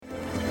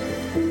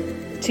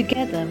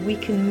Together we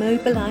can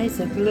mobilize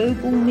a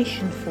global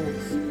mission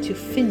force to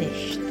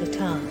finish the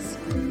task.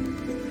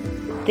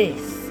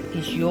 This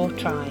is your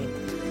tribe.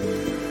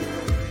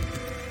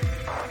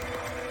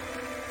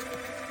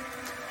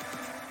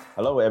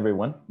 Hello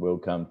everyone,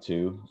 welcome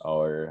to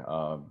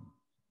our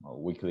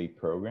weekly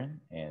program,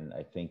 and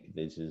I think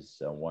this is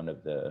one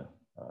of the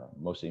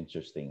most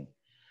interesting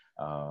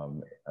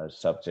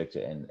subject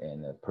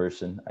and a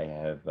person I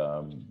have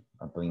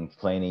been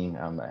planning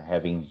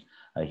having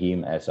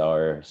him as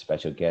our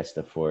special guest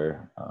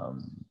for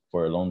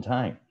a long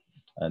time,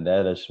 and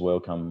that is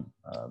welcome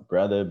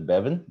Brother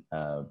Bevan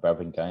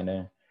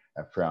Gainer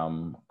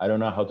from, I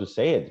don't know how to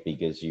say it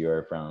because you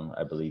are from,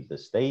 I believe, the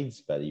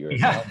States, but you're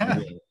now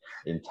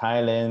in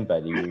Thailand,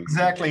 but you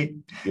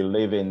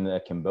live in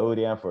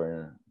Cambodia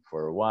for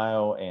a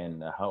while,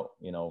 and how,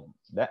 you know,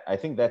 that I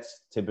think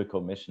that's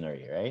typical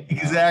missionary, right?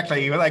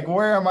 Exactly. You're like,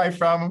 where am I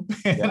from?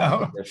 You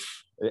know?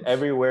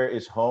 Everywhere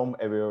is home,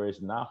 everywhere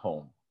is not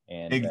home.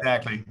 And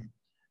exactly.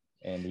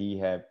 And he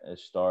had a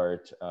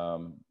start,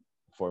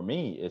 for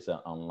me, it's an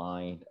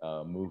online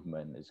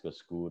movement. It's called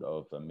School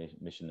of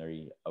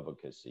Missionary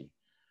Advocacy.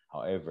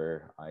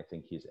 However, I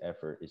think his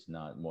effort is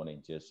not more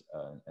than just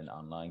an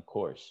online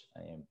course,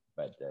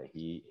 but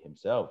he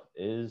himself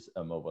is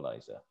a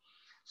mobilizer.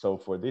 So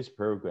for this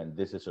program,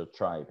 this is a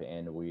tribe,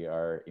 and we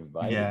are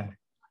inviting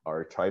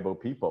our tribal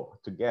people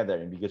together,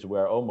 and because we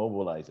are all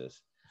mobilizers.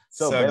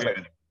 So Bevan,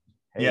 good.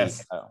 Hey,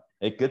 yes.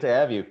 Hey, good to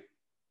have you.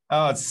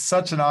 Oh, it's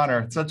such an honor.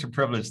 It's such a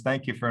privilege.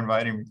 Thank you for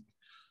inviting me.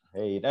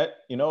 Hey,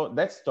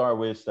 let's start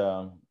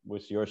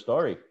with your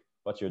story.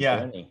 What's your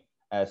journey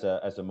as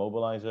a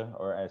mobilizer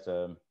or as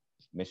a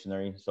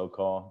missionary,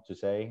 so-called, to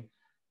say,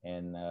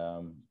 and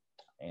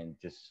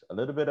just a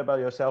little bit about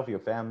yourself, your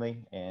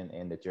family,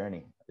 and the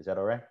journey. Is that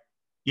all right?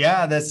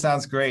 Yeah, that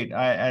sounds great.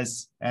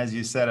 As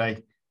you said,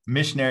 I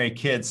missionary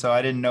kid, so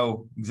I didn't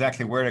know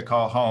exactly where to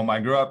call home.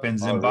 I grew up in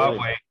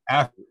Zimbabwe,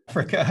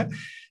 Africa,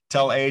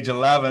 till age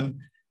 11,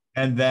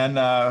 and then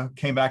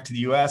came back to the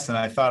U.S. And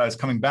I thought I was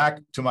coming back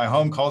to my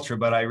home culture,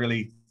 but I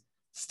really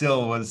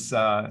still was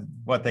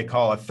what they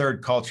call a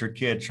third culture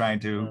kid, trying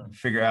to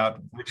figure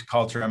out which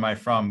culture am I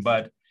from.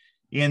 But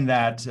in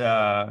that,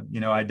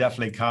 I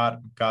definitely caught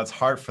God's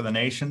heart for the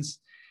nations,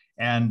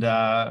 and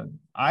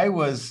I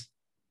was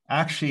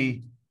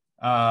actually.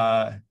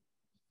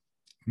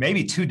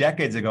 Maybe 2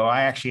 decades ago,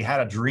 I actually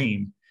had a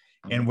dream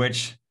in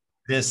which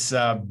this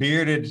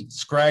bearded,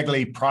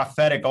 scraggly,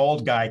 prophetic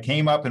old guy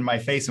came up in my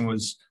face and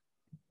was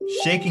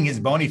shaking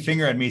his bony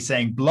finger at me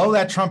saying, "Blow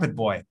that trumpet,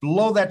 boy,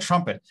 blow that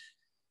trumpet."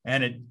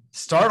 And it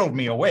startled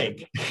me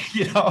awake,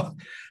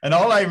 and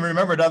all I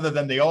remembered other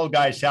than the old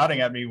guy shouting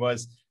at me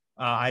was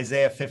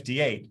Isaiah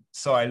 58.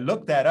 So I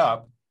looked that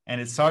up, and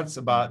it talks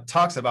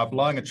about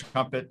blowing a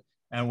trumpet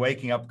and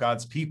waking up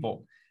God's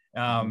people.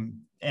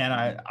 And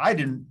I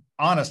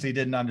honestly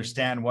didn't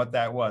understand what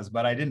that was,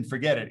 but I didn't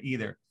forget it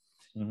either.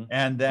 Mm-hmm.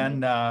 And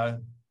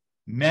then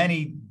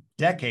many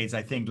decades,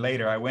 I think,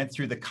 later, I went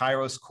through the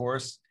Kairos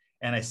course,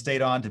 and I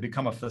stayed on to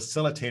become a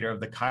facilitator of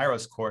the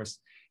Kairos course.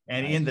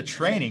 And in the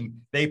training,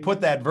 they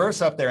put that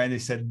verse up there and they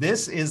said,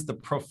 "This is the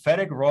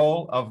prophetic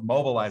role of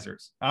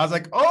mobilizers." And I was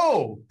like,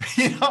 oh,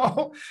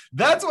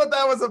 that's what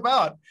that was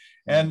about.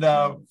 And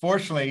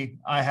fortunately,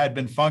 I had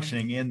been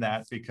functioning in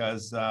that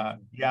because,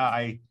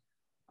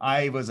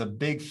 I was a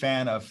big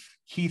fan of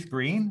Keith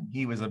Green.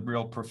 He was a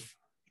real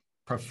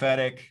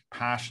prophetic,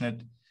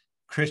 passionate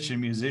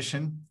Christian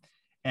musician.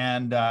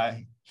 And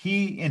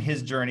he, in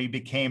his journey,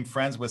 became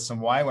friends with some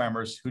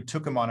YWAMers who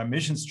took him on a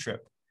missions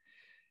trip.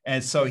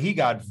 And so he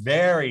got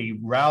very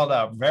riled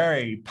up,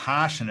 very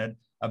passionate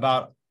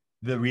about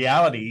the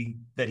reality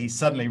that he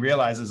suddenly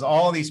realizes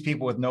all these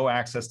people with no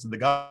access to the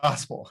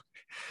gospel.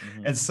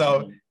 Mm-hmm. And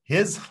so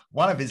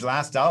one of his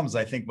last albums,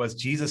 I think, was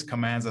Jesus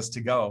Commands Us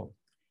to Go.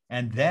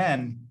 And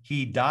then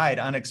he died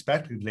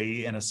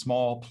unexpectedly in a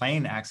small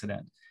plane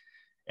accident.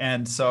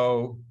 And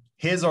so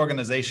his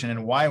organization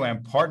and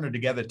YWAM partnered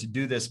together to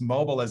do this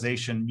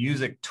mobilization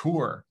music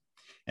tour.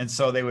 And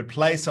so they would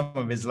play some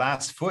of his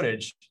last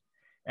footage.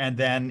 And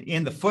then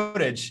in the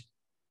footage,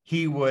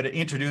 he would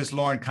introduce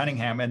Loren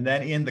Cunningham. And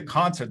then in the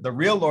concert, the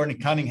real Loren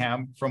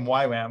Cunningham from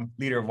YWAM,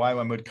 leader of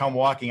YWAM, would come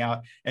walking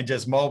out and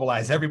just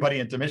mobilize everybody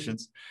into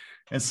missions.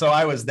 And so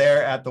I was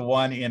there at the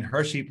one in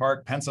Hershey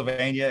Park,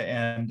 Pennsylvania,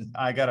 and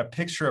I got a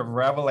picture of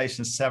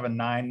Revelation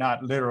 7:9,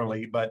 not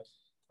literally, but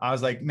I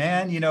was like,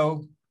 man,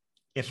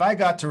 if I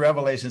got to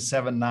Revelation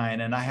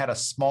 7:9 and I had a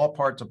small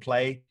part to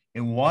play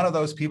in one of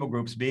those people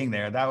groups being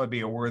there, that would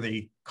be a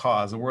worthy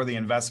cause, a worthy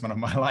investment of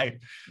my life.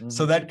 Mm-hmm.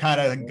 So that kind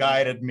of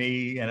guided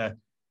me, and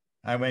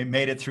I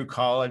made it through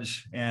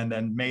college, and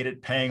then made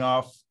it paying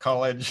off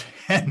college.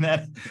 And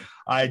then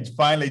I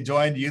finally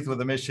joined Youth with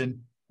a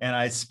Mission. And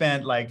I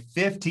spent like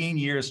 15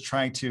 years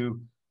trying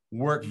to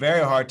work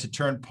very hard to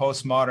turn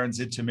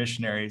postmoderns into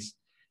missionaries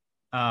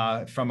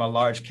from a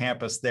large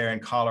campus there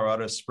in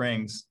Colorado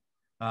Springs,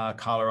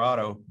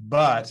 Colorado.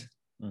 But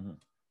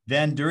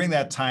then during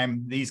that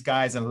time, these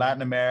guys in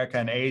Latin America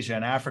and Asia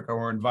and Africa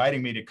were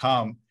inviting me to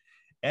come.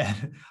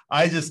 And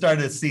I just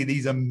started to see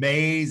these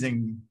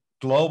amazing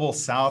global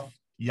South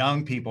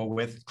young people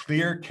with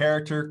clear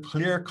character,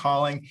 clear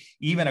calling,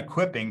 even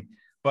equipping,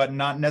 but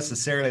not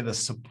necessarily the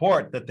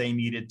support that they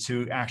needed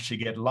to actually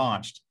get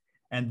launched.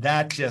 And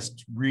that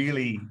just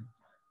really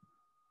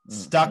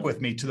stuck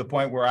with me to the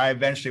point where I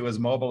eventually was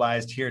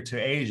mobilized here to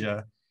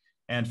Asia.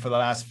 And for the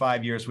last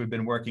 5 years, we've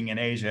been working in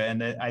Asia.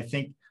 And I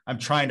think I'm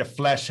trying to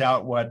flesh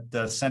out what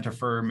the Center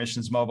for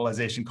Missions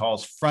Mobilization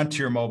calls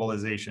frontier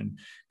mobilization,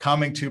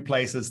 coming to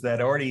places that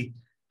already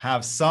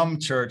have some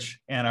church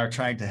and are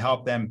trying to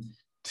help them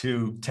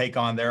to take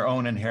on their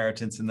own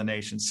inheritance in the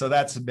nation. So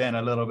that's been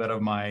a little bit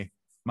of my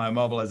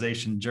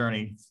mobilization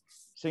journey.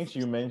 Since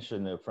you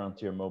mentioned the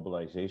frontier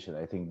mobilization,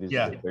 I think this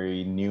Yeah. is a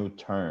very new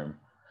term.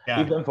 Yeah.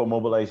 Even for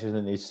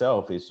mobilization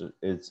itself,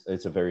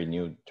 it's a very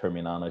new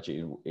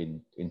terminology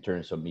in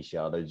terms of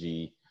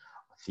missiology,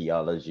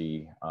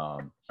 theology.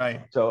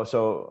 Right. So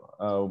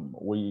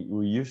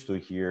we used to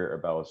hear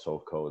about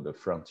so-called the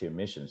frontier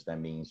missions. That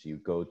means you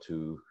go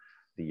to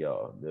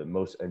the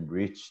most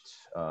enriched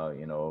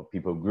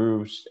people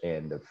groups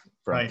and the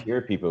frontier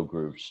Right. people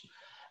groups.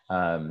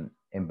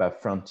 And by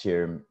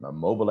frontier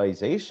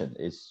mobilization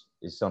is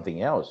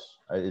something else.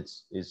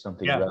 It's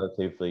something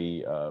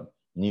relatively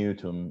new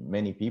to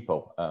many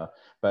people,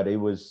 but it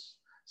was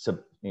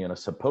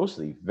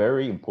supposedly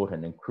very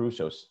important and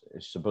crucial.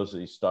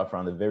 Supposedly start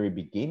from the very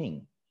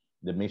beginning.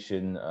 The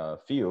mission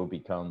field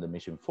become the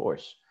mission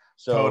force.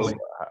 So Totally.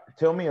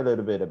 Tell me a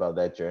little bit about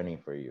that journey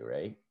for you,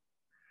 right?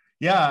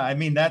 Yeah, I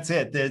mean, that's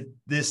it.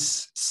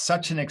 This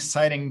such an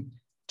exciting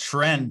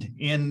trend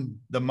in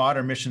the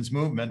modern missions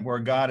movement where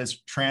God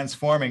is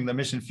transforming the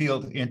mission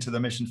field into the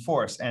mission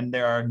force, and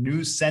there are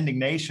new sending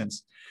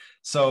nations.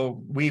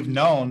 So we've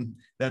known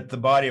that the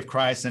body of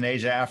Christ in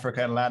Asia,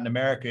 Africa, and Latin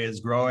America is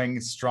growing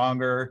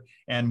stronger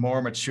and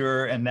more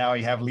mature. And now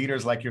you have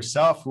leaders like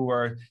yourself who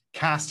are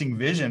casting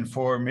vision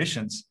for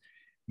missions.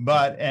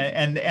 But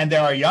and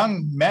there are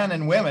young men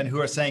and women who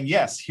are saying,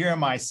 yes, here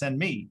am I, send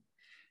me.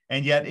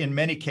 And yet in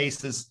many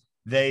cases,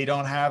 they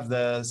don't have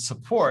the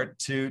support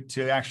to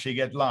actually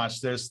get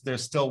launched.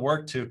 There's still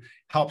work to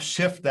help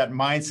shift that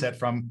mindset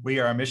from we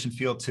are a mission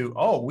field to,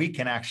 oh, we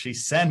can actually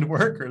send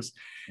workers.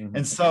 Mm-hmm.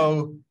 And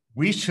so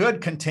we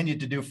should continue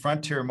to do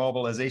frontier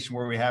mobilization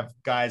where we have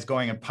guys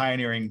going and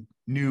pioneering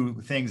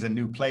new things in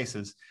new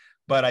places.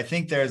 But I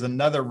think there's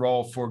another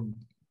role for,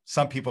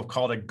 some people have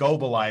called it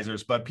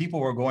globalizers, but people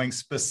were going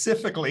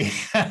specifically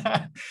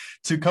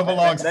to come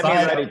alongside. Let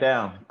me write it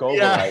down.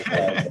 Globalize.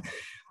 Yeah.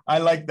 I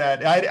like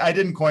that. I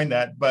didn't coin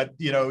that, but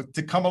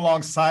to come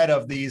alongside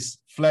of these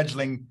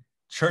fledgling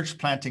church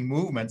planting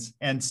movements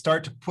and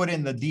start to put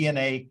in the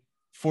DNA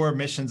for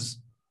missions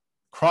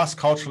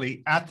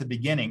cross-culturally at the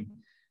beginning,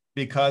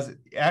 because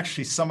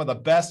actually some of the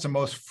best and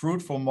most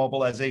fruitful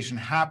mobilization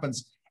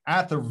happens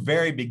at the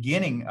very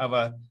beginning of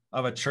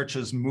a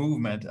church's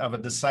movement, of a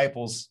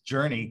disciple's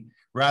journey,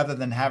 rather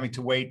than having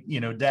to wait,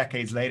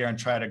 decades later and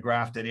try to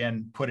graft it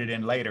in, put it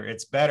in later.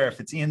 It's better if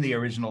it's in the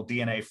original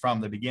DNA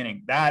from the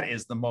beginning. That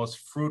is the most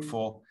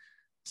fruitful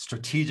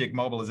strategic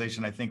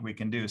mobilization I think we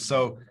can do.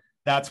 So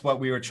that's what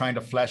we were trying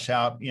to flesh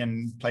out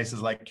in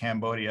places like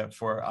Cambodia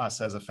for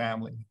us as a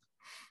family.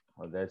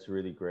 Oh, that's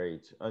really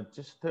great.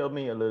 Just tell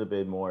me a little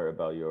bit more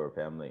about your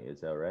family.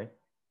 Is that right?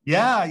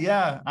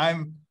 Yeah.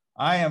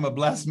 I am a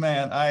blessed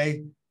man.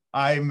 I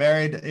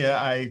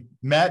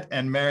met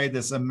and married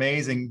this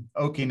amazing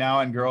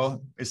Okinawan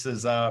girl. This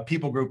is a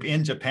people group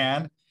in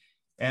Japan.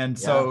 And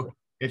so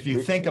if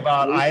you think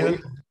about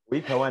island.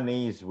 We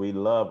Taiwanese, we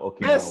love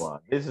Okinawa.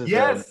 Yes. This is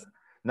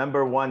the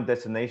 #1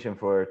 destination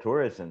for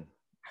tourism.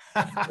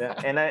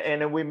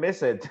 and we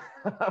miss it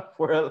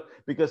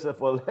because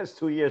for the last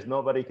 2 years,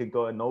 nobody could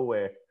go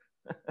nowhere.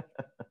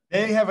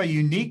 They have a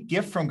unique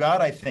gift from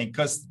God, I think,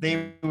 because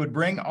they would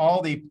bring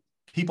all the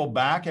people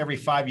back every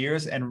 5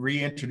 years and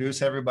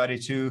reintroduce everybody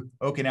to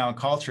Okinawan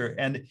culture.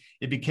 And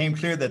it became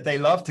clear that they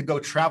love to go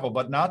travel,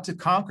 but not to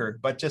conquer,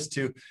 but just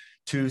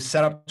to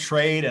set up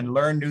trade and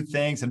learn new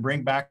things and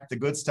bring back the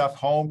good stuff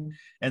home.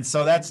 And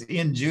so that's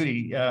in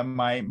Judy,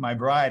 my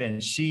bride,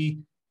 and she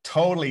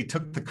totally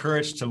took the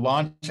courage to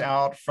launch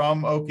out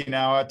from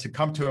Okinawa to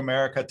come to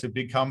America to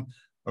become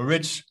a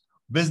rich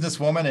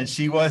businesswoman. And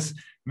she was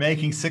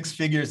making 6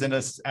 figures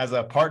as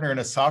a partner in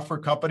a software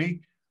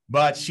company.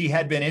 But she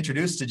had been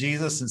introduced to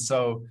Jesus, and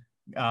so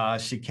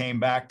she came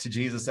back to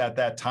Jesus at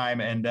that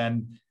time. And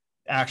then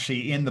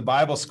actually in the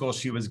Bible school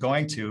she was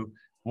going to,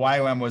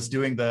 YWAM was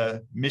doing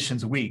the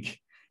missions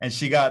week. And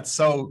she got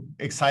so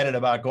excited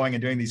about going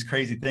and doing these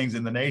crazy things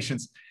in the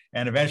nations,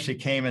 and eventually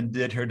came and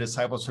did her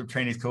discipleship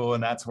training school.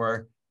 And that's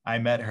where I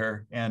met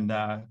her. And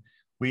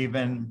we've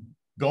been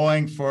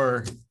going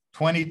for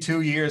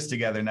 22 years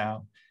together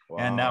now. Wow.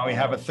 And now we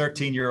have a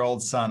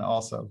 13-year-old son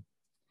also.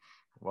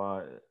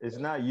 Well, it's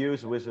not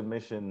used with a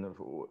mission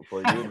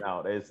for you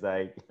now. It's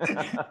like,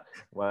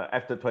 well,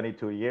 after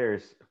 22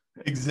 years.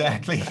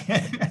 Exactly.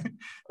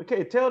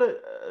 Okay, tell us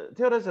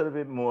a little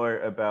bit more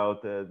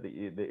about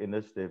the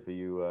initiative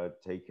you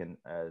taken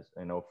as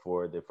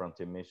for the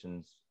frontier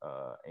missions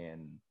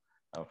and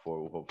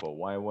for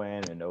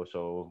YWAM, and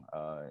also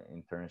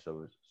in terms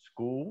of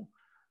school.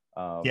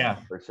 Yeah.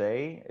 per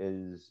se.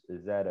 Is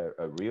that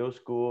a real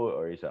school,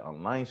 or is it an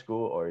online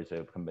school, or is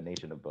it a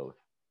combination of both?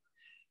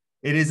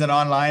 It is an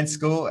online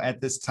school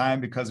at this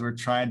time because we're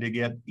trying to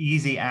get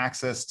easy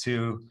access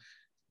to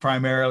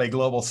primarily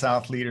Global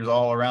South leaders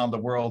all around the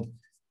world.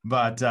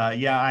 But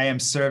yeah, I am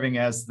serving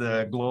as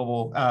the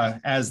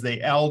as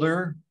the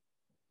elder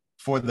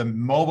for the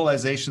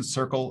mobilization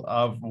circle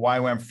of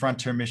YWAM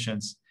Frontier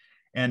Missions.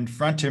 And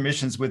Frontier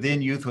Missions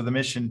within Youth with a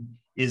Mission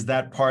is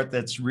that part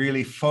that's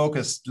really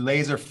focused,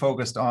 laser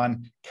focused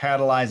on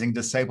catalyzing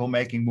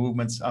disciple-making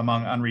movements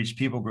among unreached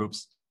people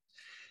groups.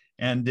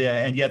 And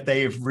yet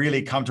they've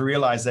really come to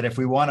realize that if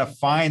we want to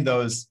find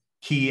those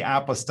key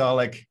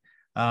apostolic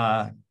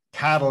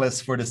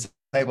catalysts for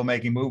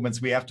disciple-making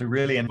movements, we have to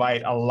really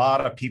invite a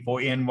lot of people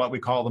in what we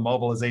call the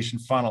mobilization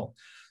funnel.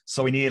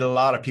 So we need a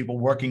lot of people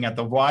working at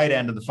the wide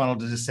end of the funnel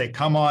to just say,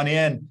 come on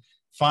in,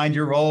 find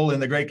your role in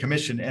the Great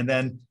Commission, and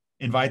then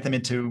invite them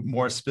into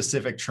more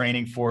specific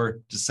training for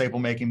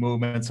disciple-making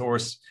movements.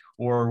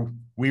 Or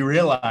we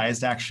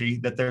realized actually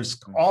that there's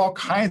all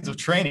kinds of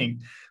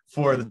training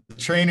for the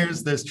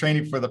trainers, there's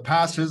training for the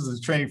pastors, there's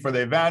training for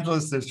the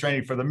evangelists, there's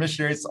training for the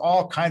missionaries,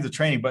 all kinds of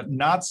training, but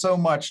not so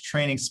much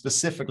training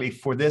specifically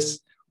for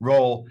this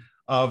role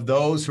of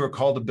those who are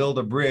called to build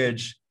a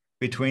bridge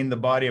between the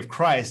body of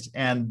Christ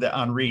and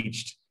the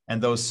unreached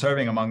and those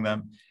serving among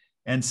them.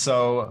 And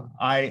so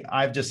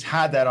I've just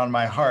had that on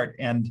my heart,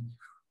 and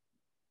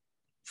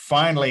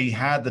finally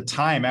had the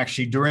time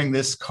actually during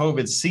this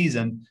COVID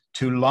season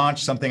to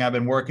launch something I've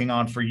been working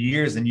on for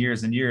years and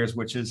years and years,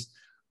 which is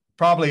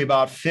probably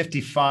about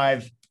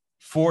 55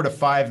 4 to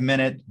 5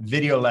 minute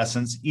video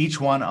lessons, each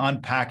one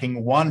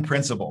unpacking one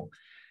principle.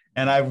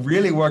 And I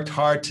really worked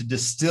hard to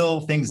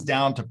distill things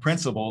down to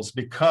principles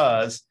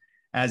because,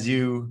 as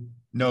you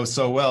know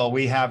so well,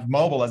 we have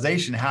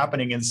mobilization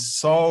happening in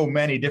so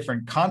many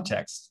different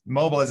contexts.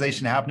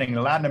 Mobilization happening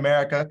in Latin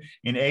America,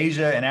 in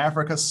Asia, in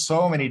Africa,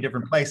 so many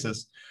different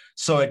places.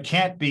 So it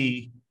can't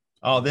be,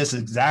 oh, this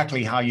is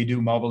exactly how you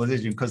do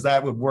mobilization, because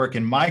that would work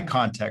in my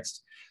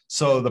context.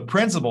 So the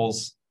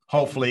principles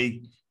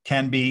hopefully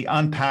can be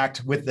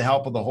unpacked with the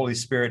help of the Holy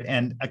Spirit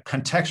and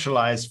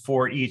contextualized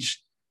for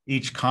each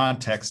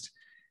context.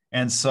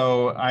 And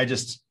so I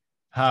just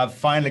have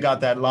finally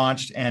got that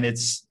launched, and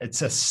it's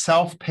a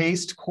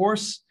self-paced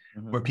course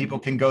where people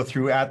can go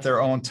through at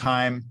their own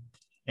time.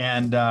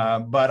 And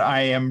but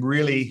I am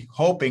really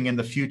hoping in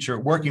the future,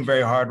 working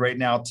very hard right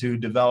now to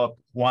develop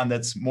one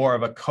that's more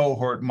of a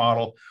cohort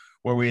model,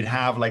 where we'd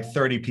have like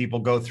 30 people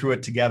go through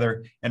it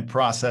together and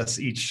process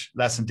each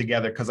lesson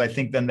together, because I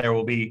think then there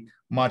will be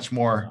much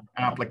more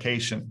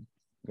application.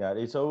 Yeah,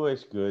 it's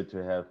always good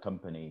to have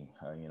company,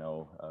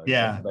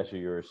 Yeah. especially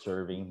you're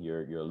serving,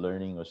 you're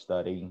learning or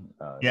studying.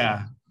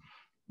 Yeah.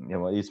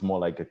 It's more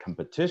like a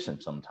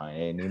competition sometimes,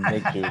 and it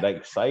makes you like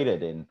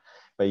excited.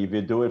 But if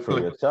you do it for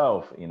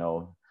yourself,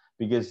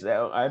 because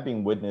I've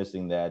been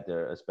witnessing that,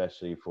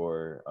 especially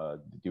for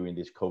during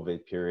this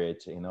COVID period,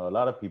 a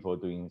lot of people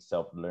doing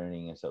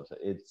self-learning and stuff.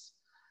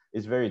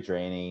 It's very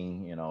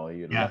draining.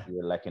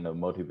 You're lacking of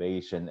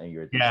motivation, and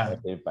you're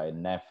distracted by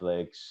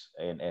Netflix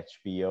and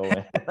HBO.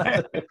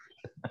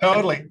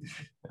 Totally.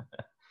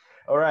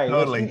 All right.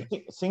 Totally.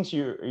 Well, since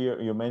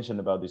you mentioned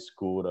about the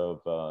school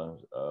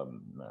of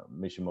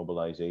mission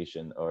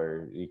mobilization,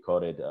 or you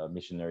call it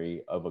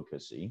missionary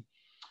advocacy.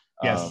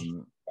 Yes.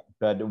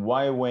 But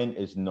YWAM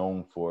is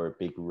known for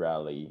big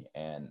rally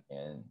and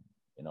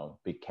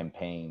big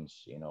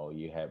campaigns.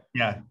 You have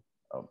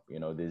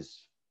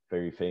this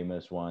very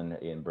famous one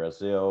in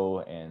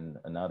Brazil, and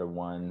another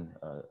one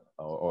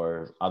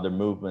or other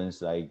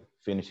movements like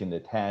finishing the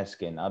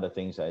task and other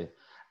things.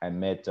 I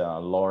met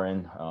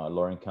Lauren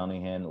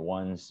Cunningham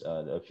once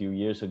a few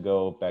years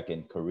ago back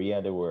in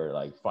Korea. There were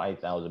like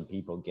 5,000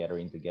 people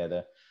gathering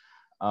together.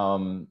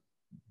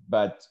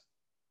 But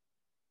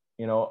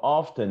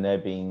often they're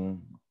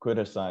being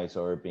criticized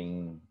or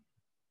being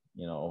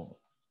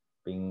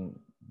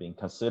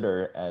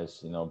considered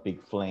as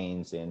big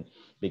flames and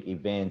big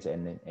events,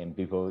 and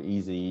people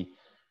easily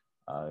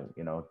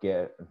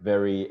get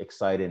very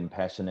excited and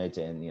passionate,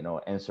 and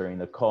answering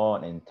the call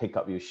and take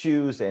up your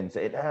shoes and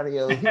say,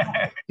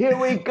 here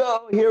we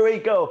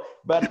go.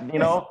 But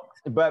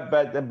but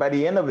by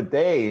the end of the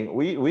day,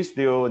 we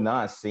still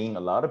not seeing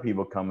a lot of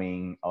people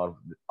coming out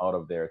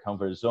of their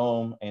comfort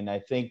zone. And I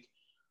think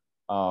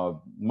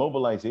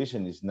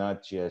mobilization is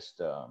not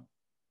just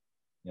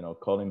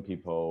calling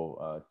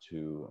people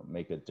to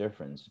make a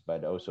difference,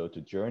 but also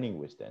to journey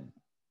with them.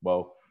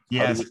 Well,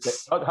 yes.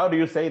 How do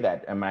you say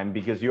that, man?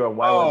 Because you are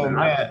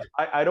YWAM.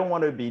 I don't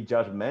want to be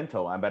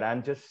judgmental, but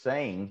I'm just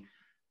saying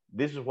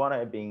this is what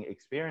I've been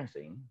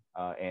experiencing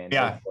and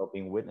also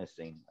been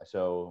witnessing.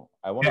 So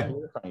I want to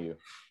hear from you.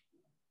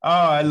 Oh,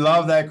 I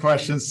love that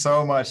question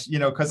so much,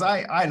 because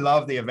I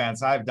love the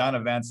events. I've done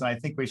events, and I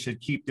think we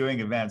should keep doing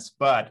events.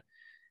 But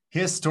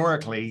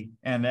historically,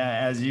 and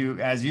as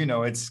you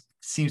know, it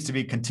seems to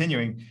be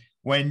continuing,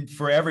 when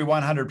for every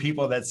 100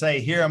 people that say,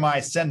 here am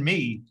I, send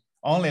me,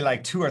 only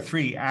like 2 or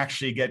 3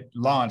 actually get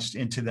launched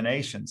into the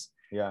nations.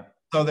 Yeah.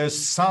 So there's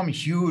some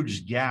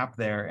huge gap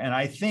there. And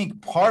I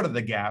think part of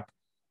the gap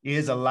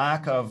is a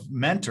lack of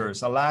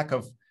mentors, a lack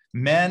of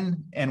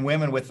men and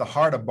women with the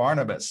heart of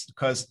Barnabas,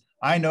 because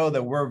I know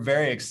that we're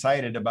very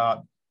excited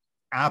about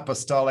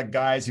apostolic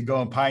guys who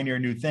go and pioneer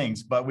new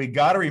things. But we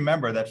got to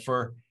remember that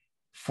for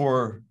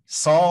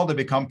Saul to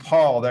become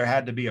Paul, there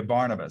had to be a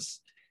Barnabas.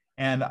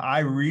 And I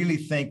really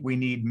think we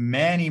need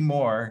many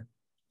more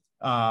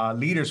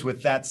leaders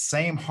with that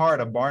same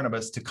heart of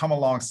Barnabas to come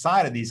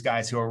alongside of these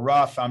guys who are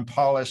rough,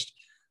 unpolished,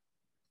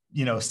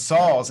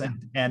 Sauls,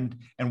 and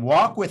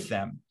walk with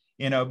them,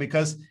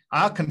 because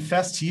I'll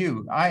confess to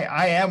you,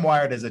 I am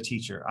wired as a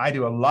teacher. I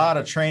do a lot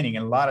of training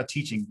and a lot of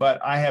teaching,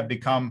 but I have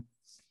become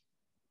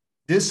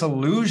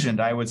disillusioned,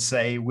 I would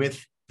say,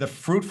 with the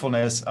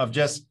fruitfulness of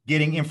just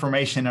getting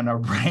information in our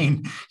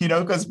brain,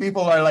 because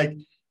people are like,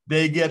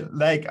 they get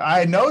like,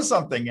 I know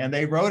something and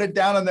they wrote it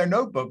down in their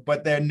notebook,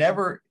 but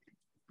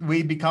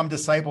we become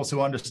disciples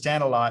who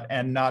understand a lot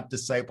and not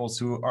disciples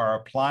who are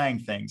applying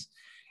things.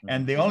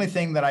 And the only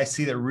thing that I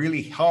see that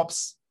really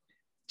helps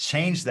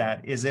change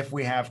that is if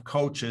we have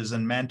coaches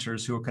and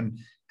mentors who can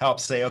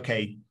help say,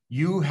 okay,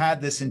 you had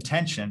this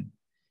intention,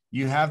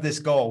 you have this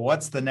goal,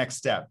 what's the next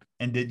step?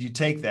 And did you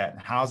take that?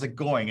 How's it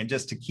going? And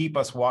just to keep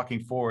us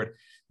walking forward,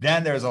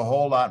 then there's a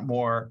whole lot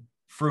more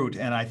fruit.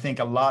 And I think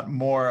a lot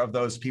more of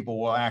those people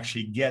will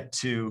actually get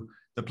to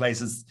the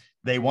places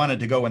they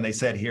wanted to go when they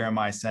said, here am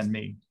I, send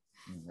me.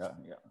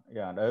 Yeah.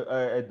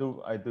 I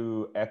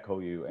do echo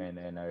you,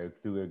 and I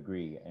do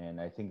agree. And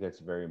I think that's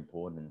very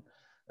important.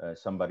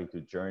 Somebody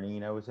to journey,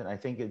 and I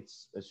think it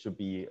should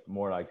be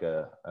more like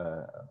an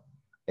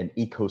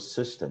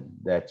ecosystem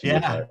that you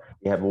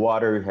have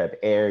water, you have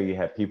air, you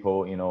have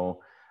people,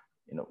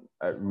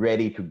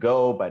 ready to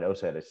go, but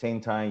also at the same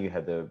time you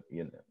have the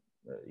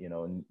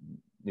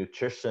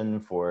nutrition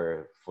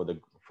for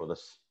the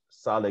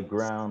solid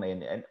ground,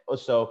 and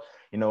also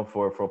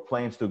for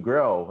plants to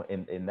grow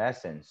in that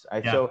sense.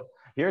 So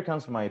here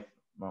comes my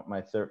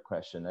third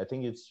question. I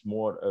think it's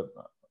more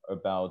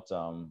about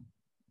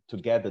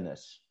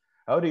togetherness.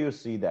 How do you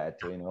see that,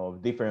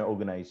 different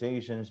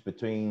organizations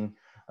between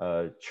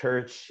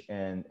church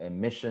and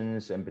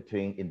missions, and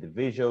between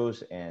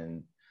individuals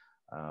and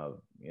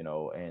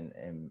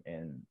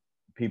and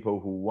people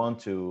who want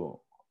to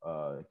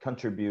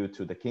contribute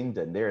to the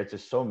kingdom? There are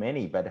just so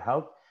many, but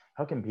how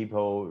can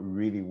people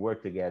really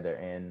work together,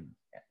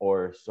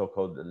 or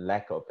so-called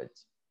lack of it?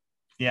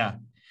 Yeah,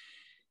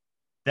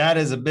 that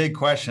is a big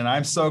question.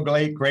 I'm so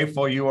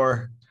grateful you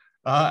are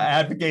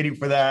advocating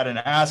for that and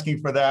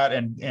asking for that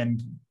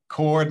and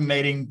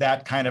coordinating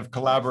that kind of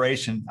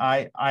collaboration.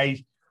 I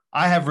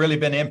have really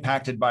been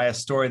impacted by a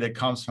story that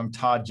comes from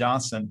Todd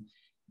Johnson.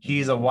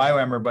 He's a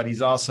YWAMer, but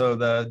he's also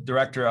the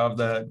director of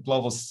the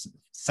Global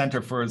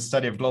Center for the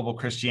Study of Global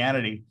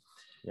Christianity.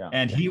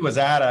 And he was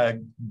at a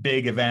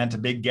big event, a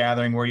big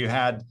gathering where you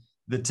had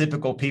the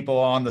typical people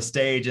on the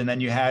stage, and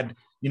then you had,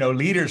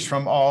 leaders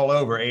from all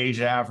over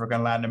Asia, Africa,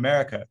 and Latin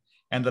America.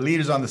 And the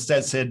leaders on the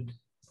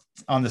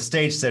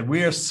stage said,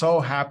 we are so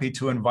happy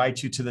to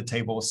invite you to the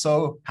table.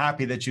 So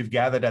happy that you've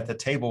gathered at the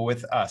table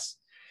with us.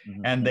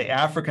 Mm-hmm. And the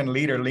African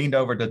leader leaned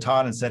over to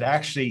Todd and said,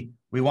 actually,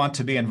 we want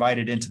to be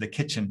invited into the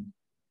kitchen.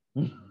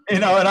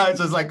 And I was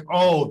just like,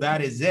 oh,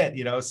 that is it.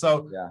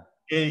 So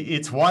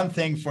it's one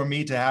thing for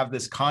me to have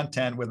this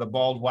content with a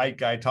bald white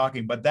guy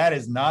talking, but that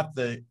is not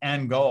the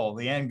end goal.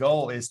 The end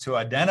goal is to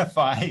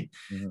identify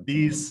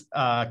these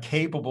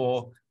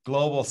capable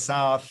global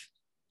South,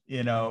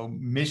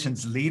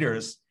 missions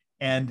leaders,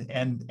 and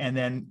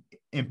then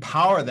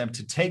empower them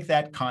to take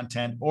that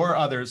content or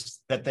others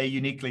that they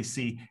uniquely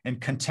see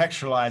and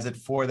contextualize it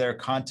for their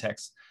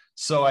context.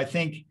 So I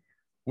think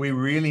we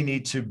really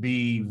need to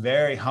be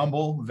very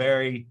humble,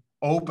 very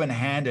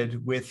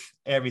open-handed with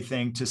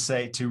everything,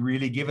 to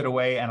really give it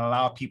away and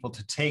allow people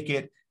to take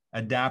it,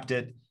 adapt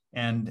it,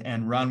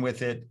 and run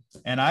with it.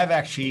 And I've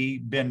actually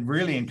been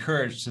really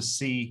encouraged to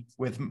see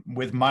with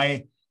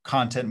my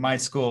content, my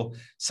school,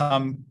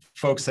 some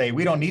folks say,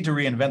 we don't need to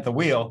reinvent the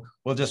wheel.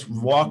 We'll just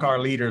walk our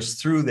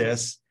leaders through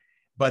this.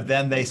 But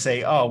then they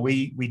say, oh,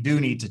 we do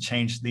need to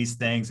change these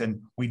things,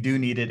 and we do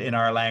need it in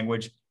our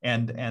language.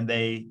 And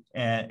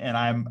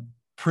I'm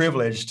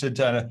privileged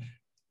to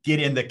get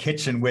in the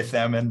kitchen with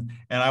them, and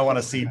I want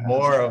to see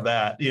more of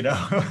that. You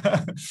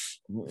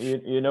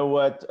know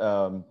what?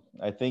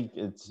 I think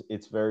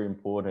it's very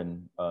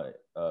important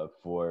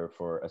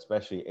for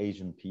especially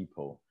Asian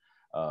people.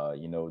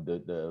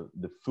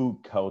 The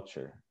food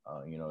culture.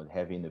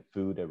 Having the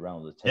food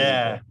around the table.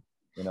 Yeah.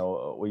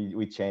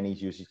 We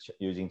Chinese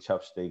using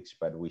chopsticks,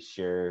 but we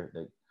share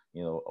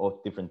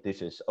all different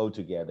dishes all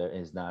together.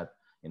 It's not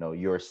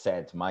your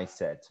set, my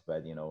set,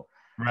 but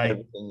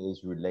everything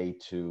is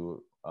related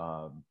to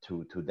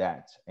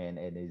that, and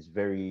it is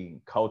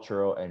very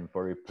cultural and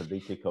very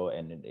political,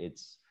 and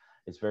it's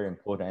very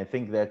important. I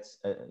think that's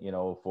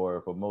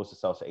for most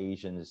South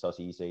Asians,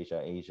 Southeast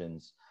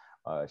Asians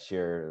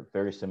share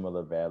very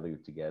similar value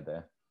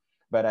together.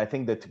 But I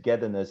think the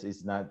togetherness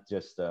is not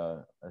just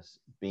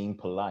being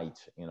polite,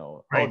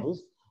 Right. Oh,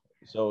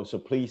 So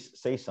please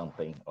say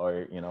something,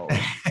 or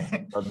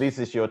or this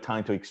is your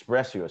time to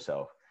express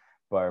yourself,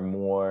 but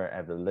more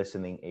at the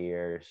listening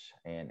ears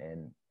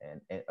and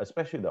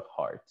especially the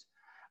heart.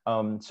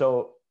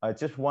 So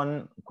just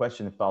one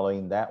question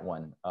following that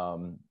one,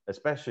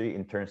 especially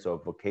in terms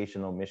of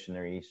vocational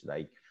missionaries,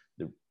 like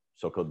the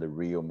so-called the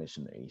real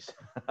missionaries,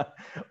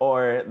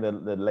 or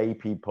the lay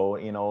people.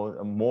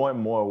 More and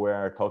more we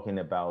are talking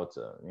about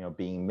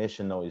being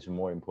missional is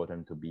more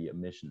important to be a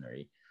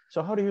missionary.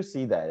 So how do you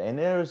see that? And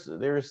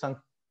there is some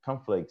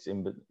conflicts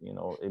in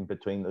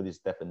between these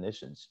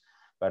definitions.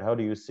 But how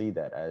do you see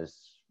that? As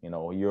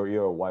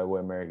you're a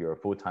YWAMer, you're a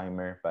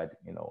full-timer, but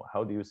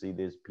how do you see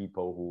these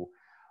people who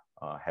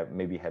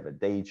have a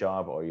day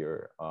job, or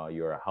you're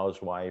a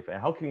housewife,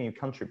 and how can you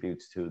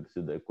contribute to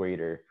the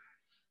greater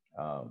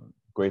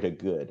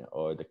good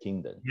or the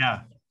kingdom?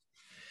 Yeah.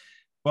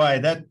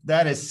 Boy,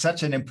 that is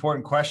such an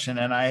important question,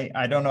 and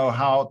I don't know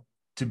how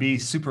to be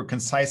super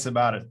concise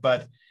about it,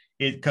 but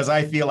because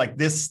I feel like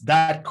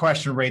that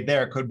question right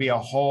there could be a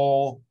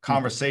whole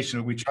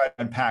conversation we try to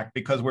unpack,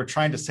 because we're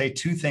trying to say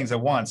two things at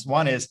once.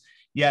 One is,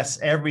 yes,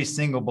 every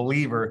single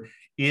believer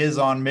is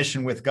on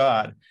mission with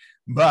God,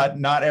 but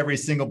not every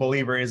single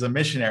believer is a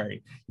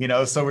missionary.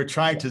 So we're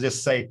trying to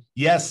just say,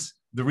 yes,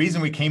 the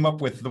reason we came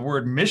up with the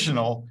word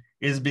missional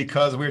is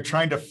because we're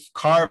trying to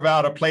carve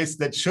out a place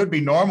that should be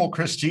normal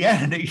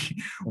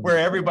Christianity, where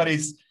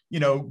everybody's,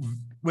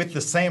 with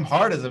the same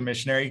heart as a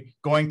missionary,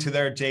 going to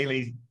their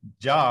daily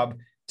job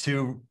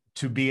to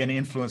be an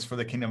influence for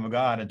the kingdom of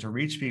God and to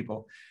reach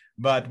people.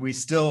 But we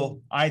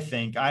still, I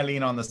think, I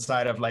lean on the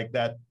side of like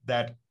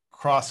that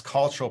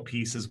cross-cultural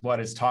piece is what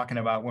it's talking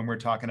about when we're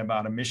talking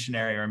about a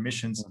missionary or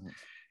missions. Mm-hmm.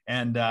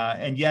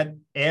 And yet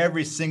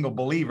every single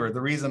believer, the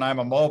reason I'm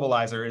a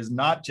mobilizer is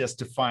not just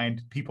to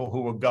find people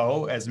who will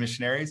go as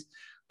missionaries,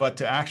 but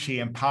to actually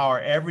empower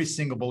every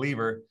single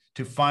believer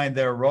to find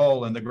their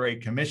role in the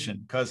Great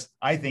Commission. Because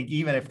I think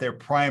even if they're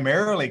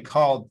primarily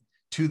called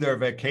to their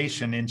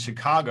vacation in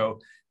Chicago,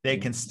 they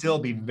can still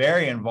be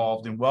very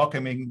involved in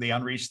welcoming the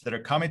unreached that are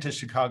coming to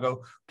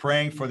Chicago,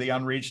 praying for the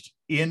unreached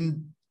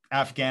in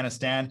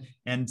Afghanistan,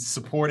 and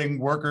supporting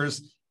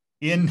workers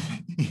in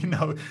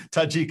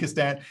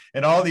Tajikistan.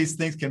 And all these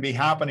things can be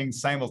happening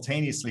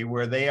simultaneously,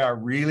 where they are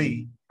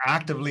really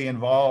actively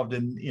involved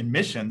in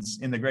missions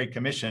in the Great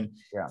Commission,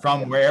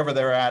 from wherever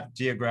they're at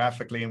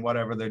geographically and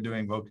whatever they're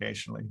doing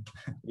vocationally.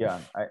 Yeah,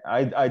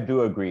 I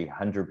do agree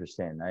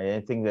 100%. I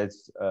think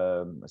that's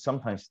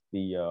sometimes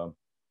the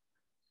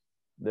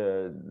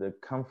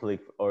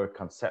conflict or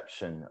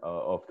conception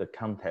of the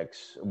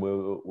context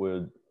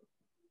will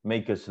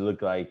make us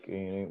look like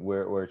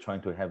we're trying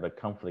to have a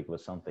conflict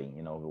with something,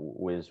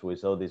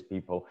 with all these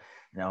people,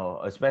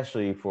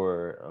 especially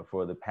for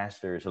the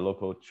pastors,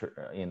 local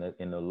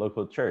in a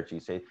local church.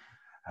 You say,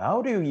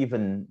 how do you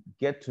even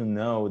get to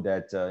know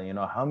that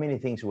how many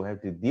things we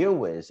have to deal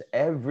with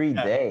every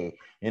day,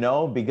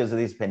 because of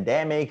this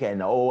pandemic,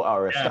 and all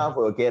our stuff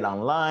will get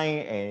online,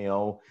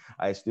 and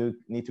I still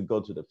need to go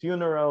to the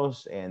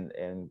funerals, and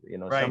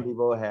right. Some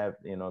people have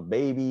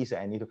babies.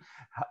 I need to.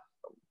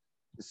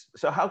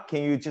 So how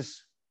can you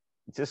just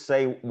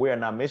say we're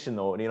not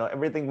missional?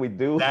 Everything we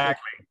do.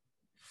 Exactly.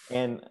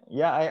 And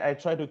I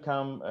try to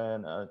come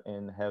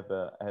and have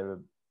a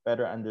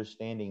better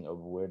understanding of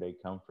where they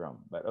come from,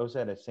 but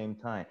also at the same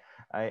time,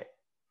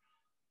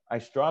 I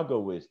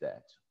struggle with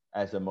that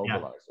as a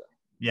mobilizer.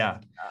 Yeah.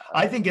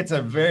 I think it's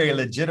a very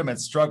legitimate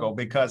struggle,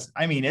 because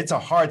it's a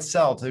hard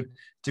sell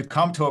to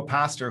come to a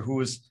pastor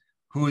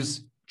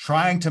who's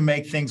trying to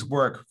make things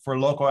work for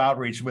local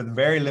outreach with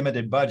very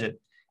limited budget.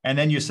 And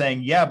then you're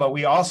saying, yeah, but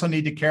we also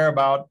need to care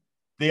about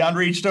the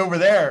unreached over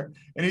there.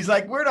 And he's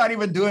like, we're not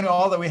even doing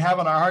all that we have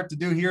on our heart to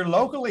do here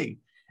locally.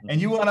 And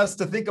you want us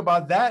to think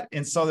about that.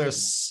 And so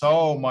there's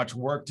so much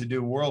work to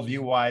do worldview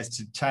wise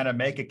to try to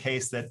make a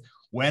case that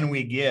when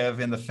we give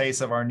in the face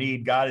of our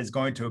need, God is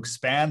going to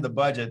expand the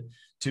budget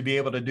to be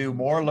able to do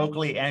more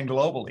locally and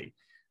globally.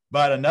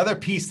 But another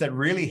piece that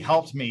really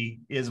helped me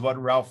is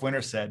what Ralph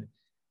Winter said.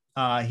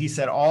 He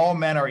said, all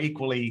men are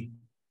equally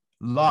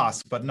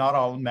lost, but not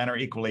all men are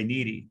equally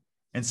needy.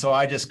 And so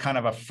I just kind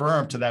of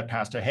affirmed to that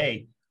pastor,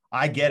 hey,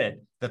 I get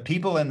it. The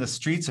people in the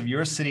streets of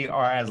your city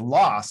are as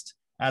lost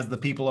as the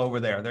people over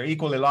there. They're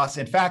equally lost.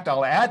 In fact,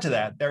 I'll add to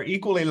that, they're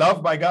equally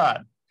loved by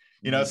God.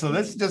 So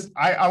this is just,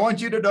 I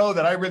want you to know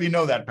that I really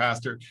know that,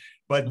 pastor.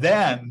 But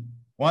then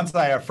once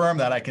I affirm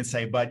that, I can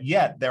say, but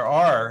yet there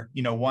are,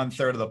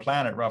 1/3 of the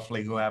planet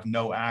roughly who have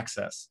no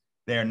access.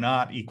 They're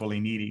not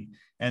equally needy.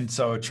 And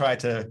so try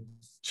to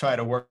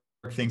work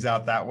things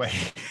out that way.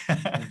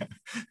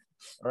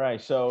 All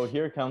right, so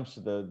here comes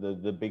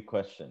the big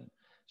question.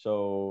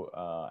 So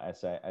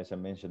as I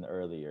mentioned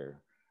earlier,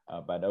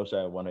 but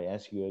also I want to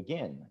ask you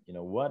again,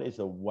 what is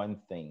the one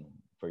thing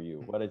for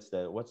you? What's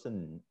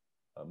the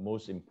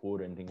most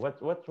important thing?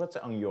 What's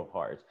on your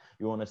heart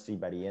you want to see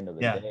by the end of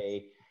the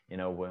day?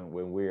 When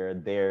we're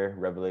there,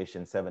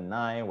 Revelation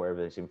 7:9,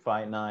 Revelation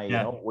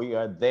 5:9, we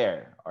are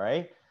there. All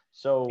right.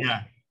 So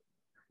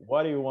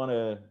what do you want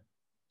to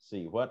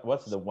see?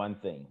 What's the one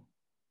thing?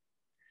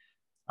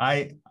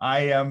 I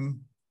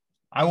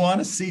want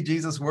to see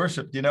Jesus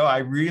worshiped.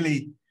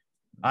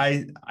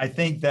 I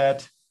think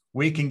that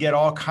we can get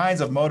all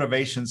kinds of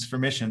motivations for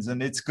missions,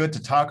 and it's good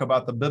to talk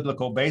about the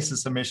biblical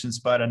basis of missions,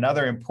 but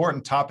another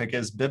important topic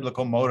is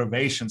biblical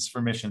motivations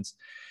for missions.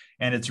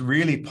 And it's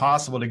really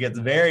possible to get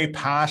very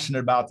passionate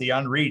about the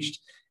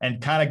unreached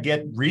and kind of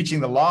get reaching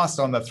the lost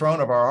on the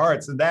throne of our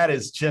hearts. And that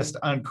is just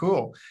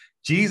uncool.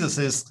 Jesus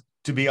is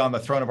to be on the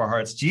throne of our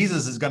hearts.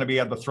 Jesus is going to be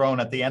at the throne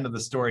at the end of the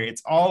story.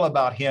 It's all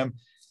about him.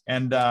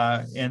 And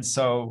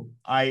so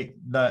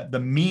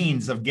the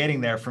means of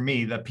getting there for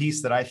me, the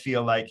piece that I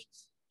feel like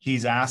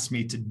he's asked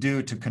me to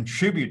do to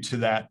contribute to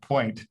that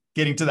point,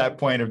 getting to that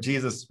point of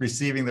Jesus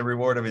receiving the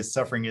reward of his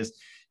suffering is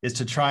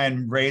to try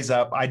and raise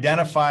up,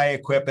 identify,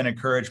 equip, and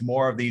encourage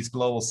more of these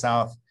Global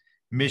South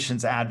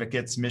missions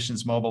advocates,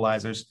 missions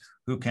mobilizers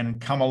who can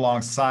come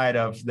alongside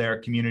of their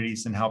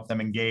communities and help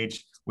them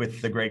engage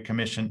with the Great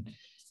Commission.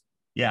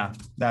 Yeah,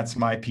 that's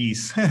my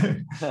piece.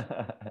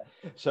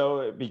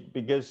 So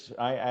because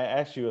I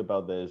asked you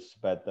about this,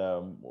 but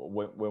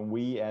when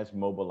we as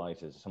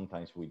mobilizers,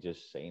 sometimes we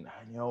just saying,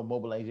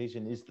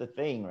 mobilization is the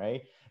thing,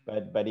 right?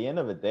 But by the end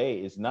of the day,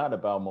 it's not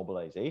about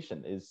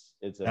mobilization. It's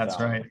that's about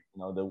right.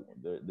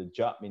 The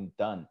job being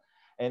done.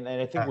 And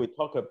I think we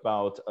talk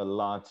about a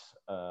lot,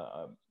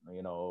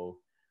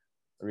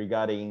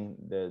 regarding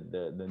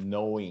the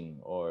knowing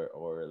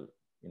or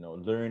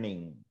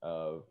learning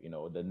of,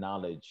 the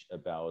knowledge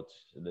about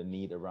the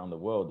need around the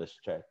world, the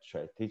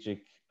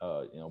strategic,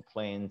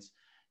 plans,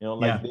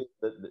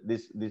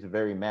 this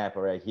very map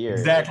right here.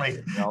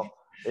 Exactly.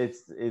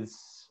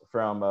 It's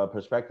from a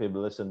perspective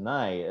of Listen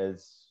Nigh,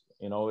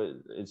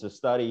 it's a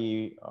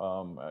study,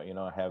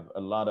 have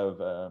a lot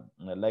of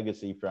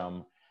legacy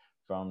from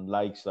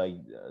likes like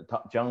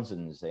Todd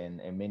Johnson's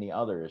and many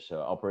others,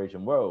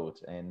 Operation World.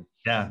 And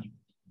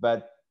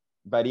but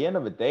by the end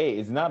of the day,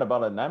 it's not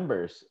about the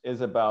numbers. It's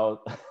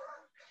about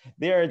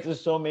there are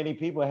just so many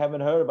people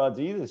haven't heard about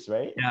Jesus,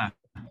 right? Yeah,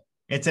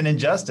 it's an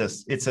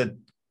injustice. It's a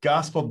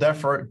gospel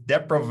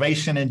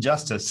deprivation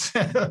injustice.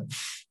 Yeah,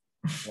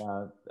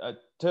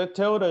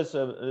 tell us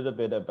a little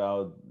bit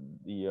about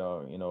the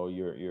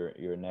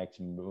your next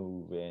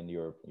move and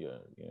your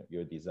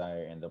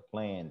desire and the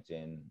plans,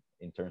 and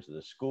in terms of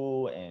the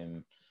school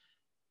and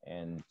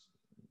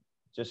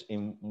just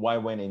in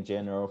YWAM in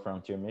general,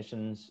 Frontier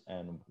Missions,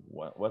 and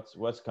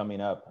what's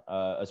coming up,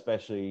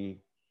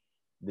 especially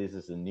this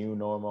is a new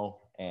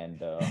normal,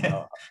 and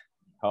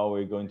how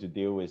we're going to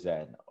deal with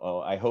that.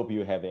 Oh, I hope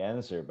you have the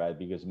answer, but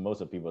because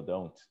most of people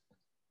don't.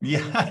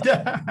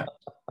 Yeah.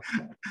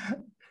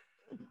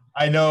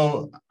 I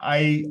know.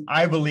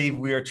 I believe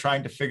we are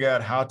trying to figure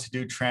out how to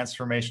do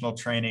transformational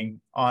training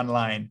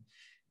online.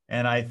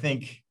 And I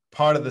think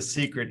part of the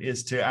secret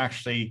is to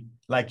actually,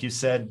 like you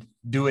said,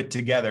 do it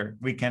together.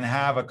 We can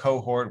have a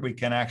cohort, we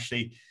can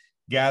actually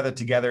gather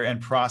together and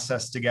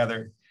process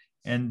together.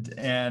 And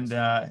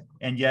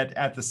yet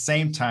at the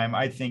same time,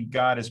 I think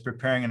God is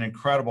preparing an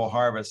incredible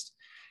harvest.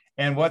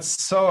 And what's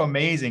so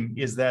amazing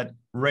is that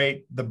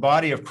the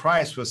body of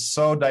Christ was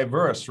so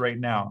diverse right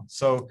now.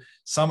 So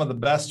some of the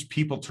best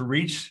people to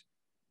reach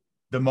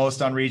the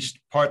most unreached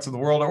parts of the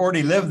world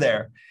already live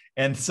there.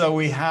 And so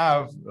we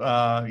have,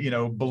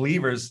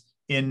 believers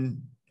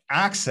in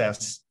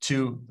access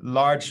to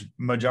large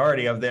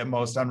majority of the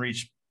most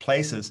unreached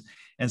places.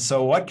 And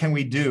so what can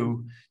we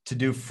do to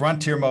do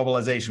frontier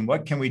mobilization?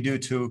 What can we do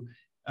to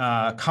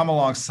come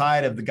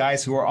alongside of the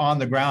guys who are on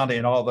the ground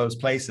in all those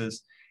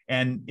places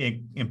and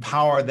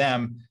empower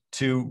them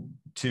to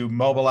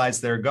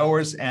mobilize their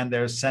goers and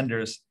their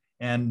senders?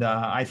 And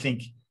I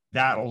think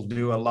that will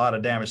do a lot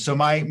of damage. So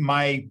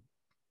my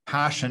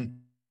passion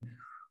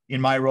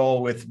in my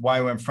role with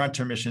YWAM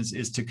Frontier Missions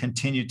is to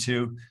continue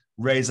to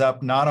raise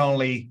up not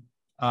only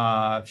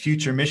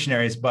future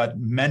missionaries, but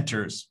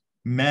mentors,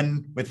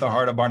 men with the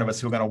heart of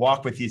Barnabas who are going to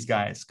walk with these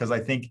guys. Because I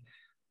think,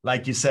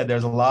 like you said,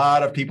 there's a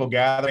lot of people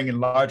gathering in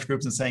large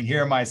groups and saying,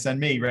 here am I, send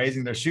me,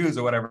 raising their shoes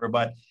or whatever.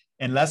 But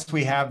unless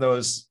we have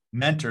those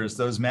mentors,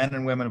 those men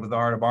and women with the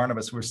heart of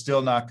Barnabas, we're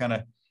still not going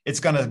to, it's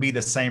going to be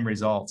the same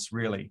results,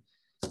 really.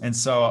 And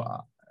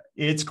so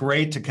it's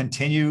great to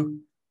continue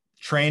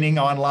training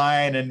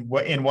online and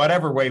in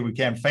whatever way we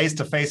can,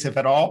 face-to-face, if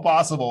at all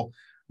possible.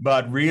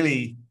 But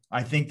really,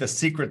 I think the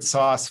secret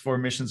sauce for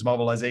missions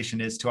mobilization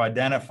is to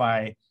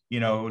identify,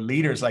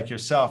 leaders like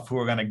yourself who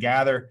are going to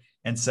gather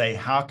and say,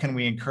 how can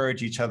we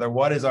encourage each other?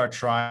 What is our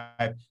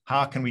tribe?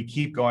 How can we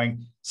keep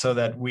going so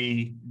that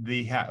we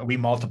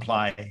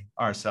multiply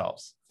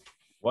ourselves?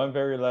 One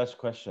very last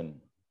question.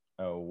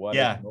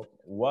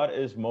 What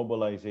is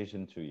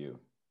mobilization to you?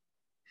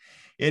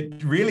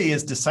 It really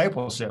is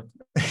discipleship.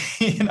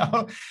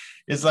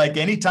 It's like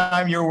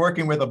anytime you're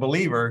working with a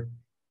believer,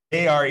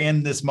 they are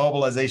in this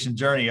mobilization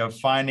journey of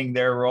finding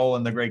their role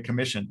in the Great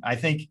Commission. I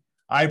think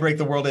I break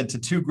the world into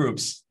two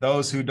groups: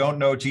 those who don't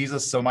know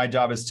Jesus. So my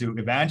job is to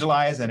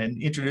evangelize and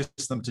introduce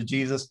them to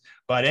Jesus.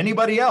 But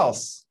anybody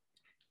else,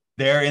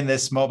 they're in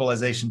this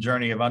mobilization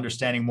journey of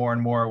understanding more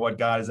and more what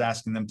God is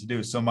asking them to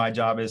do. So my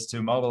job is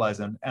to mobilize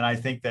them. And I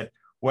think that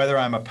whether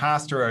I'm a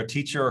pastor or a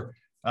teacher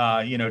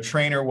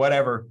trainer,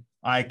 whatever,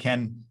 I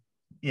can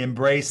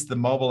embrace the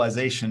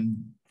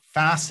mobilization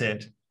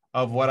facet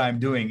of what I'm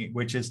doing,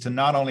 which is to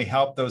not only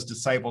help those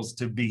disciples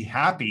to be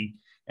happy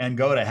and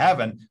go to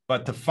heaven,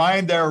 but to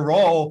find their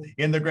role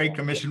in the Great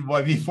Commission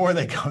before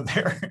they go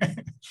there.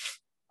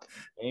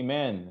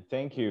 Amen.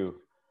 Thank you.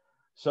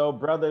 So,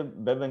 Brother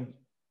Bevan,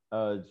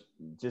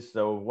 just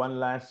one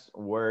last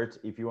word,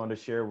 if you want to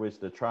share with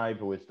the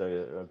tribe, with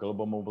the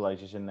Global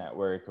Mobilization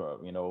Network, or,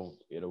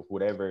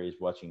 whoever is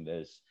watching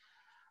this,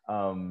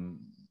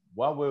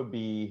 what will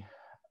be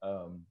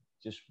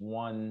just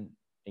one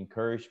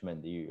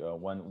encouragement,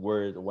 one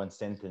word, one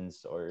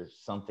sentence, or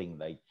something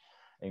like,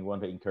 and you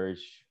want to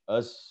encourage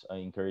us,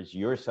 encourage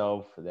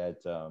yourself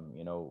that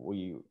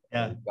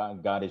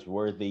God is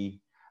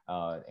worthy,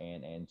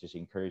 and just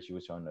encourage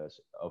each one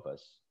of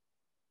us.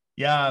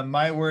 Yeah,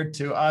 my word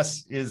to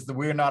us is that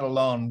we're not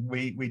alone.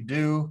 We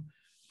do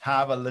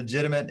have a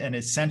legitimate and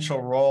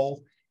essential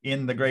role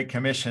in the Great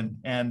Commission,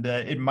 and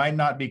it might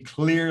not be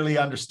clearly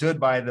understood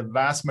by the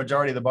vast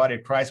majority of the body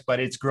of Christ, but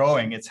it's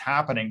growing, it's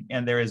happening,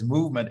 and there is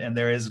movement, and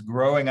there is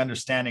growing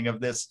understanding of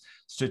this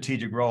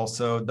strategic role.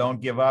 So don't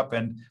give up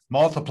and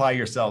multiply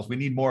yourselves. We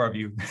need more of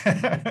you.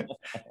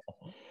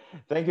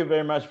 Thank you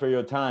very much for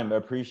your time. I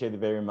appreciate it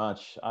very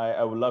much.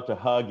 I would love to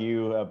hug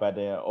you, but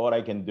all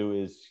I can do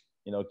is,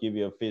 give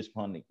you a fist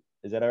pump.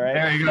 Is that all right?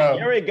 There you go.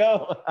 Here we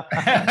go.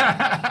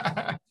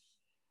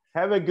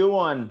 Have a good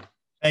one.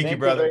 Thank you,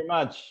 brother. Thank you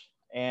very much.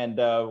 And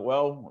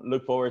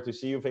look forward to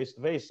see you face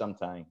to face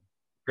sometime.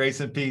 Grace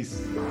and peace.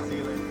 See you.